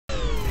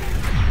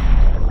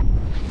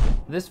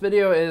This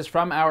video is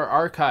from our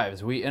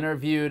archives. We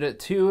interviewed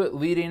two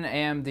leading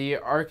AMD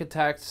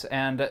architects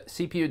and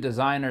CPU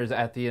designers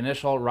at the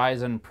initial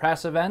Ryzen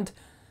press event.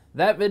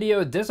 That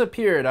video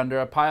disappeared under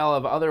a pile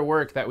of other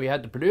work that we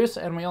had to produce,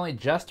 and we only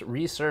just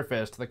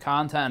resurfaced the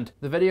content.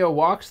 The video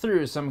walks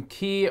through some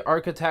key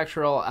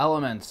architectural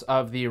elements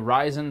of the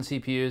Ryzen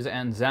CPUs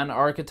and Zen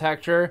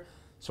architecture,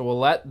 so we'll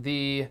let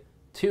the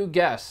two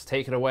guests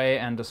take it away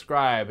and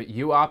describe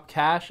MicroOp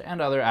Cache and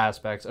other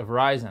aspects of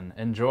Ryzen.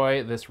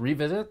 Enjoy this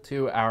revisit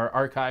to our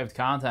archived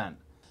content.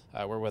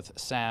 We're with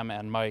Sam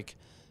and Mike,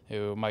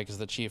 Mike is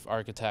the chief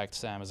architect,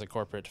 Sam is a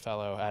corporate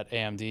fellow at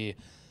AMD,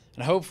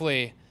 and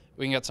hopefully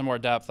we can get some more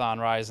depth on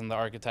Ryzen, the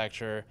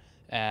architecture,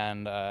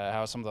 and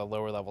how some of the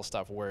lower level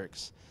stuff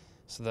works.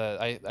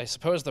 So I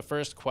suppose the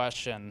first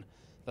question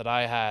that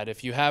I had,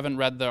 if you haven't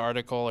read the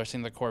article or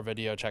seen the core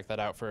video, check that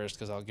out first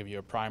because I'll give you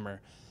a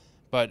primer.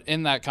 But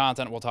in that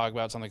content, we'll talk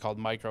about something called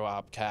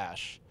MicroOp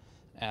Cache.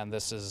 And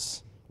this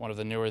is one of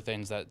the newer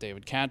things that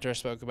David Cantor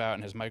spoke about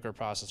in his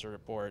microprocessor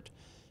report.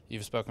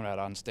 You've spoken about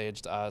on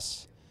stage to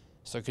us.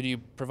 So could you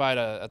provide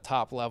a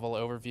top level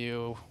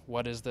overview?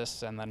 What is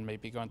this? And then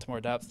maybe go into more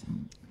depth?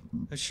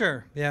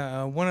 Sure.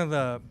 Yeah. One of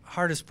the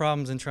hardest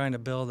problems in trying to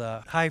build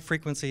a high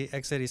frequency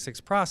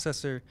x86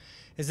 processor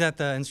is that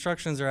the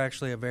instructions are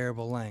actually a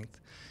variable length.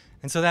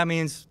 And so that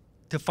means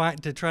to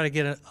try to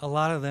get a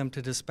lot of them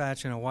to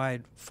dispatch in a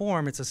wide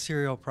form, it's a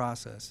serial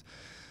process.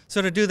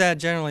 So to do that,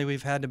 generally,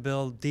 we've had to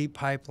build deep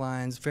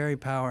pipelines, very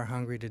power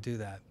hungry to do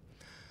that.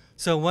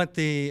 So what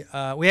we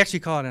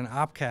actually call it an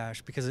op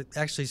cache because it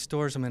actually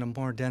stores them in a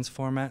more dense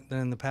format than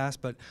in the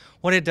past. But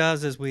what it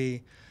does is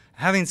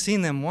having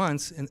seen them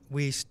once,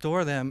 we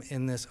store them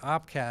in this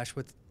op cache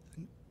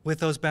with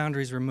those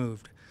boundaries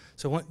removed.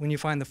 So when you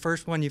find the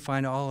first one, you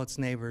find all its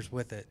neighbors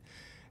with it.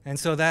 And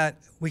so that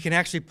we can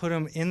actually put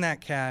them in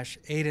that cache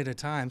 8 at a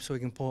time, so we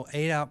can pull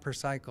 8 out per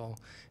cycle,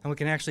 and we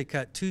can actually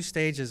cut 2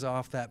 stages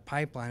off that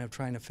pipeline of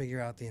trying to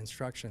figure out the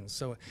instructions.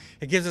 So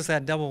it gives us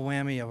that double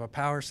whammy of a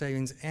power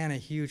savings and a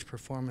huge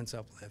performance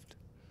uplift.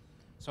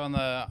 So on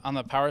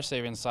the power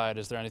saving side,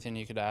 is there anything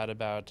you could add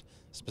about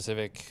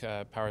specific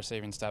power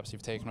saving steps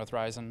you've taken with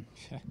Ryzen?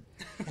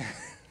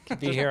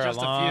 Could be here a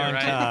long few,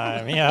 right?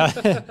 time,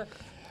 yeah.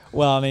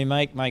 Well, I mean,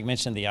 Mike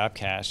mentioned the op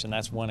cache, and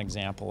that's one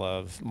example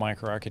of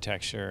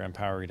microarchitecture and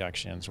power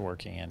reductions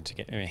working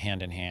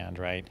hand in hand,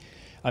 right?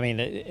 I mean,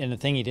 and the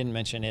thing he didn't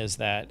mention is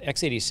that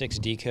x86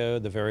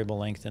 decode, the variable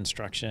length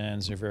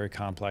instructions, are very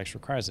complex,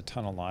 requires a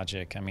ton of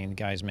logic. I mean,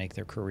 guys make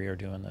their career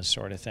doing this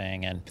sort of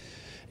thing,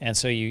 and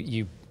so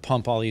you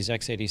pump all these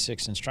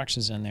x86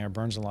 instructions in there,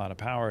 burns a lot of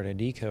power to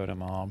decode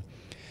them all.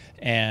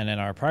 And in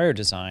our prior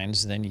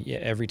designs, then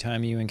every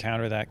time you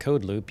encounter that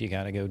code loop, you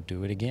got to go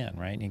do it again,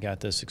 right? And you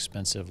got this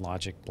expensive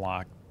logic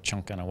block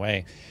chunking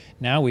away.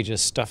 Now we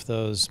just stuff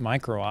those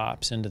micro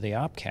ops into the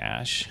op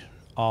cache,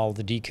 all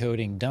the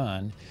decoding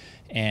done,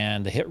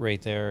 and the hit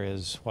rate there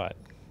is what?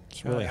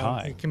 It's really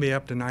high. It can be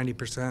up to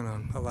 90%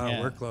 on a lot of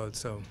workloads.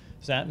 So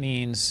that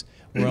means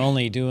we're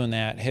only doing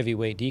that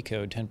heavyweight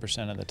decode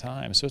 10% of the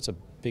time. So it's a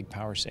big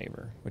power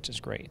saver, which is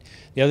great.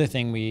 The other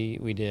thing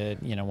we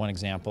did, one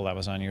example that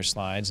was on your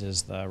slides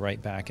is the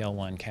write back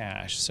L1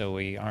 cache. So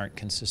we aren't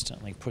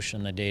consistently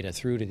pushing the data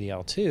through to the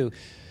L2.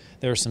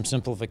 There are some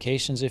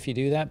simplifications if you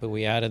do that, but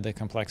we added the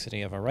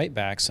complexity of a write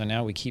back, so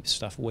now we keep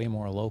stuff way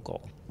more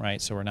local,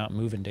 right? So we're not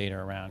moving data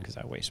around because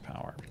that wastes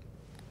power.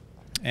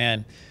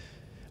 And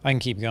I can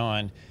keep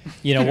going.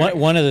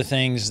 One of the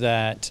things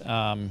that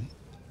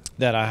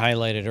that I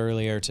highlighted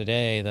earlier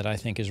today that I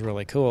think is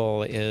really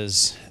cool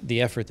is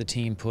the effort the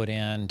team put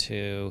in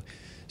to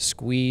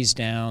squeeze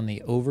down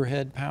the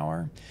overhead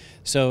power.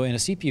 So in a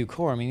CPU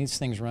core, I mean, these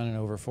things running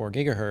over 4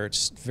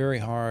 gigahertz, it's very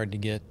hard to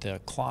get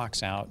the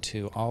clocks out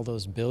to all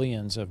those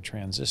billions of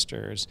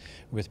transistors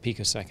with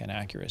picosecond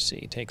accuracy.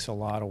 It takes a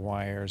lot of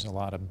wires, a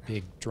lot of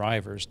big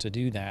drivers to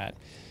do that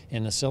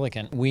in the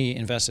silicon. We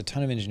invest a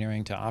ton of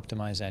engineering to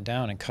optimize that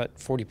down and cut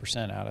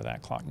 40% out of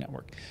that clock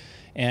network.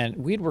 And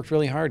we'd worked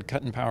really hard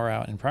cutting power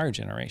out in prior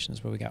generations,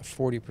 but we got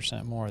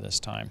 40% more this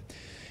time.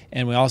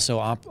 And we also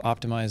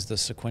optimized the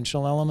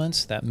sequential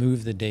elements that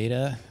move the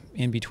data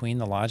in between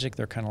the logic.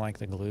 They're kind of like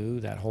the glue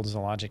that holds the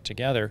logic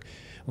together.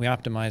 We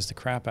optimized the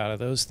crap out of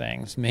those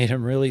things, made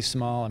them really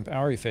small and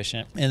power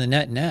efficient. And the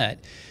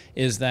net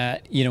is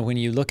that, when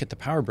you look at the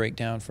power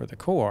breakdown for the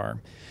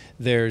core,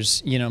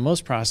 there's,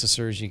 most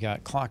processors, you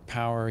got clock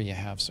power, you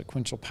have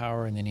sequential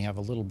power, and then you have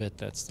a little bit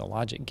that's the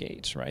logic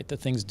gates, right? The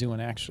thing's doing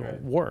actual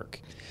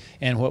work.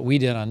 And what we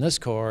did on this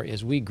core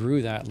is we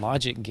grew that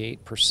logic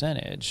gate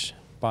percentage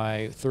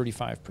by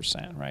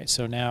 35%, right?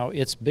 So now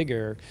it's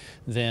bigger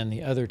than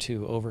the other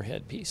 2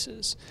 overhead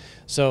pieces.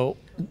 So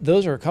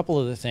those are a couple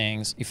of the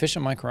things: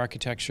 efficient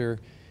microarchitecture,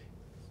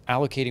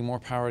 allocating more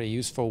power to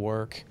useful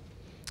work,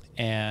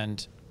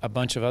 and a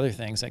bunch of other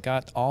things that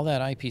got all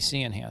that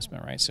IPC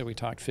enhancement, right? So we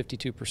talked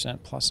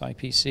 52% plus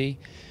IPC.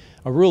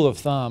 A rule of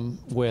thumb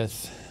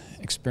with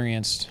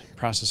experienced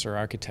processor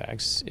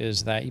architects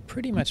is that you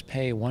pretty much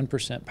pay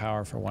 1%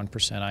 power for 1%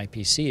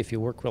 IPC if you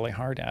work really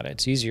hard at it.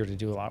 It's easier to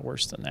do a lot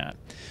worse than that.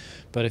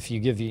 But if you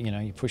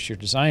you push your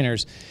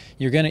designers,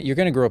 you're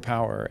gonna grow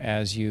power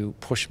as you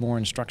push more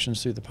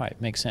instructions through the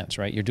pipe. Makes sense,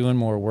 right? You're doing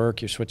more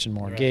work, you're switching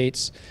more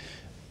gates,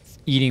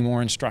 eating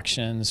more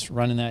instructions,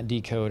 running that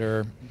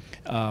decoder,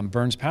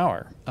 burns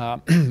power.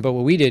 But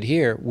what we did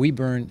here, we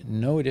burned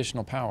no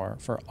additional power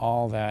for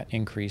all that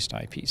increased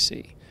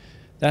IPC.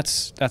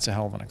 That's a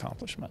hell of an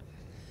accomplishment.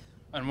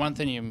 And one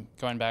thing,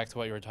 going back to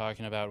what you were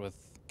talking about with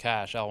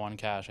cache, L1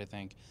 cache, I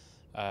think,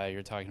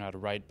 you're talking about a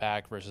write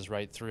back versus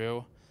write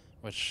through,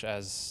 which,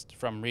 as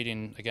from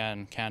reading,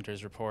 again,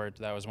 Cantor's report,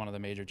 that was one of the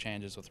major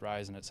changes with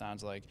Ryzen, it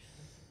sounds like.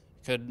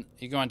 Could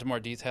you go into more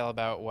detail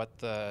about what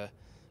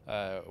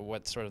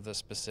sort of the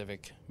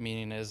specific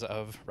meaning is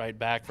of write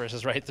back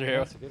versus write through?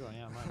 That's a good one,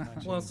 yeah.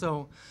 Well,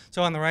 so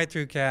on the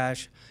write-through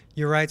cache,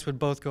 your writes would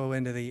both go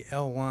into the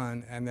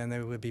L1, and then they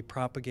would be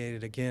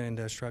propagated again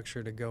into a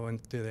structure to go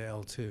into the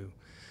L2.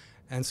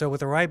 And so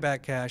with the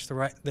write-back cache,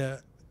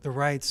 the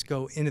writes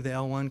go into the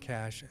L1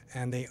 cache,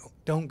 and they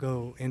don't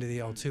go into the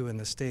L2 in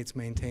the states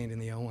maintained in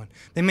the L1.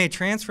 They may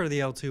transfer to the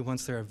L2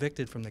 once they're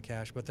evicted from the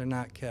cache, but they're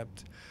not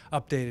kept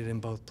updated in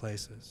both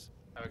places.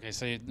 Okay,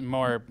 so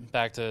more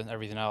back to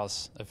everything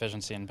else,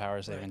 efficiency and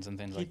power savings and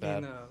things like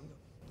that.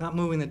 Not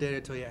moving the data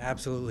until you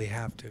absolutely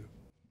have to.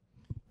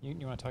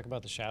 You want to talk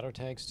about the shadow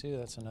tags too?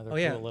 That's another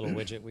cool little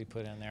widget we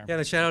put in there. Yeah,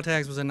 the shadow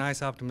tags was a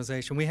nice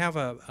optimization. We have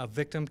a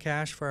victim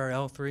cache for our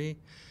L3,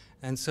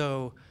 and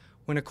so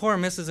when a core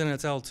misses in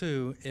its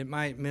L2, it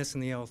might miss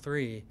in the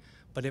L3,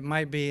 but it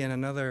might be in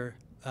another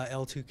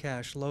L2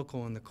 cache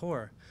local in the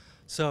core.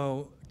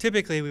 So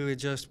typically we would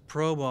just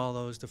probe all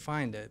those to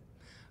find it.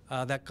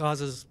 That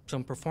causes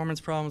some performance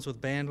problems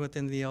with bandwidth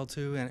in the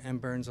L2 and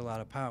burns a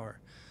lot of power.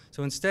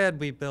 So instead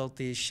we built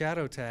these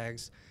shadow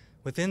tags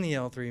within the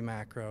L3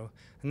 macro,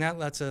 and that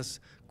lets us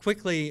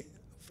quickly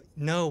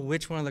know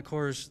which one of the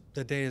cores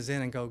the data is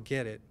in and go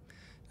get it.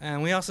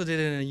 And we also did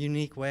it in a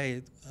unique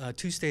way, a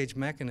two-stage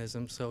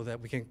mechanism, so that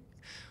we can,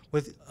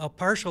 with a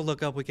partial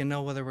lookup, we can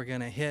know whether we're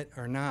going to hit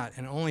or not,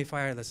 and only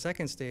fire the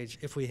second stage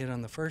if we hit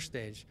on the first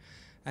stage.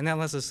 And that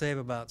lets us save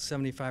about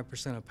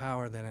 75% of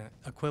power than an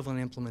equivalent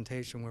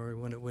implementation where we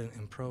went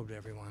and probed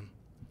everyone.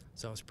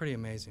 So it's pretty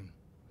amazing.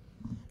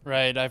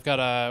 Right. I've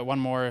got one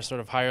more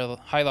sort of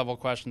high-level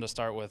question to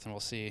start with, and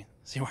we'll see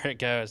where it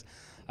goes.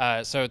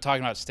 So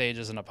talking about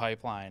stages in a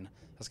pipeline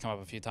has come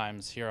up a few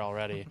times here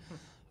already.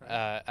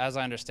 As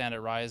I understand it,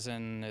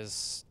 Ryzen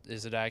is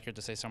it accurate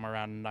to say somewhere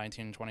around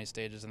 19, 20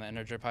 stages in the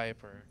integer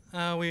pipe?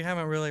 Or? We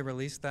haven't really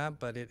released that,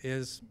 but it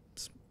is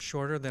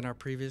shorter than our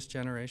previous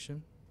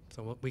generation,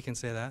 so we can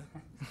say that.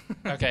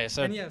 Okay,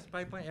 so and yes,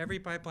 every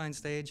pipeline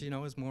stage,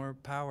 is more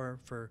power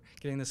for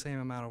getting the same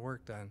amount of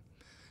work done.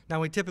 Now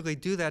we typically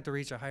do that to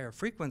reach a higher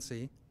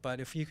frequency, but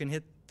if you can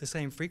hit the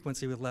same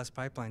frequency with less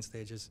pipeline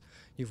stages,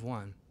 you've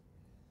won.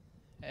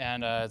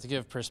 And to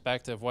give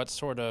perspective, what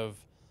sort of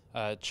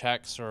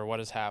checks or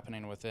what is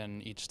happening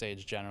within each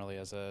stage generally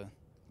as a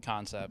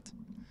concept?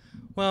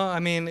 Well, I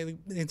mean,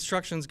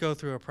 instructions go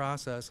through a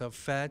process of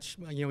fetch.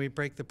 We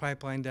break the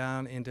pipeline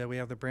down into, we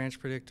have the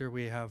branch predictor,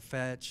 we have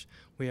fetch,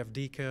 we have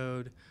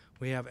decode,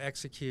 we have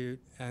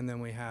execute, and then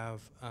we have,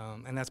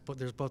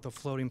 there's both a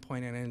floating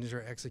point and an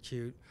integer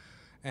execute.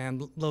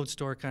 And load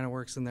store kind of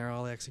works in there,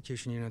 all the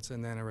execution units,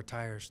 and then a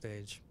retire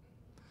stage.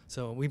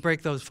 So we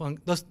break those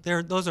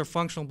those are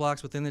functional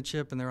blocks within the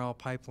chip, and they're all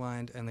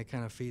pipelined, and they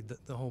kind of feed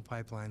the whole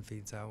pipeline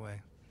feeds that way.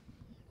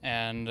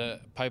 And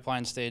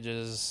pipeline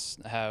stages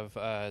have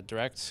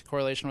direct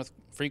correlation with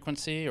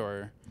frequency,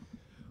 or?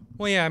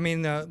 Well, yeah. I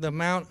mean, the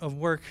amount of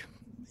work,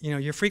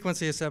 your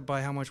frequency is set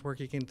by how much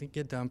work you can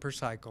get done per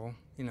cycle,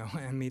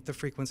 and meet the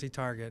frequency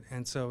target.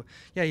 And so,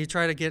 yeah, you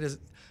try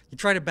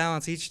to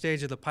balance each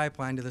stage of the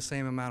pipeline to the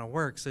same amount of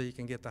work so you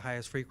can get the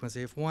highest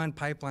frequency. If one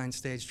pipeline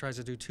stage tries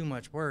to do too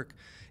much work,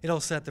 it'll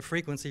set the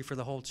frequency for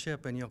the whole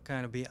chip, and you'll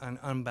kind of be an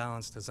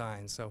unbalanced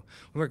design. So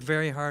we work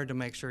very hard to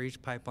make sure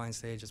each pipeline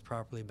stage is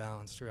properly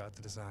balanced throughout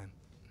the design.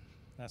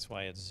 That's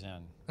why it's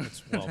Zen.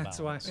 It's well balanced. That's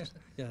why,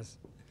 yes.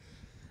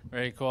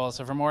 Very cool.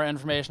 So for more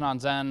information on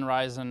Zen,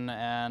 Ryzen,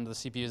 and the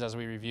CPUs as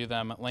we review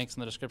them, links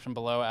in the description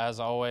below as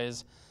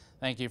always.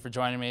 Thank you for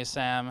joining me,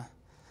 Sam.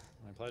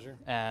 My pleasure.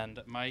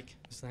 And Mike.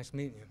 It's nice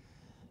meeting you.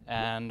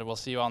 And we'll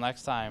see you all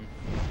next time.